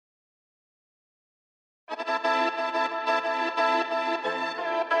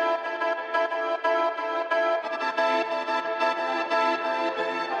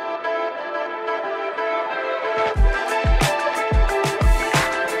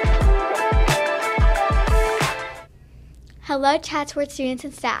Hello, Chatsworth students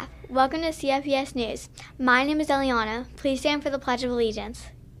and staff. Welcome to CFES News. My name is Eliana. Please stand for the Pledge of Allegiance.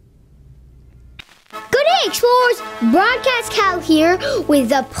 Good day, explorers! Broadcast Cal here with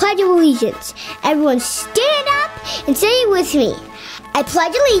the Pledge of Allegiance. Everyone stand up and say it with me. I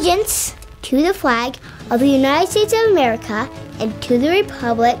pledge allegiance to the flag of the United States of America and to the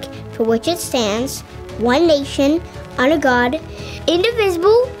republic for which it stands, one nation, under God,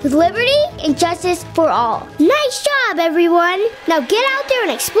 indivisible, with liberty and justice for all. Nice job, everyone! Now get out there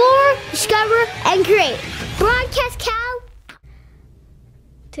and explore, discover, and create. Broadcast Cal.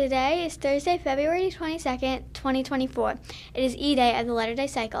 Today is Thursday, February 22nd, 2024. It is E-Day of the Letter Day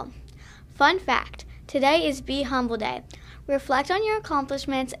Cycle. Fun fact, today is Be Humble Day. Reflect on your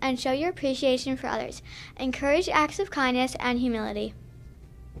accomplishments and show your appreciation for others. Encourage acts of kindness and humility.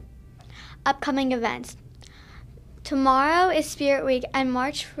 Upcoming events. Tomorrow is Spirit Week and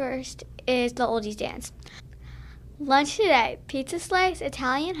March 1st is the Oldies Dance. Lunch today, pizza slice,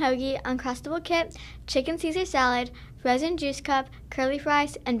 Italian hoagie, Uncrustable kit, chicken Caesar salad, frozen juice cup, curly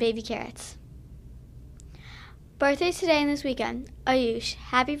fries, and baby carrots. Birthdays today and this weekend. Ayush,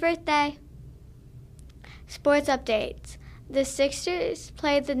 happy birthday. Sports updates. The Sixers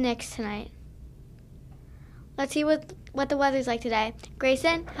played the Knicks tonight. Let's see what the weather's like today.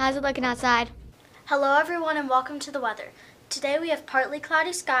 Grayson, how's it looking outside? Hello everyone and welcome to the weather. Today we have partly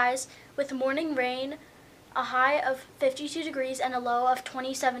cloudy skies with morning rain, a high of 52 degrees and a low of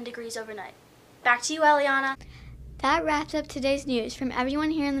 27 degrees overnight. Back to you, Eliana. That wraps up today's news from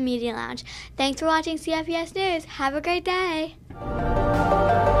everyone here in the Media Lounge. Thanks for watching CFES News. Have a great day.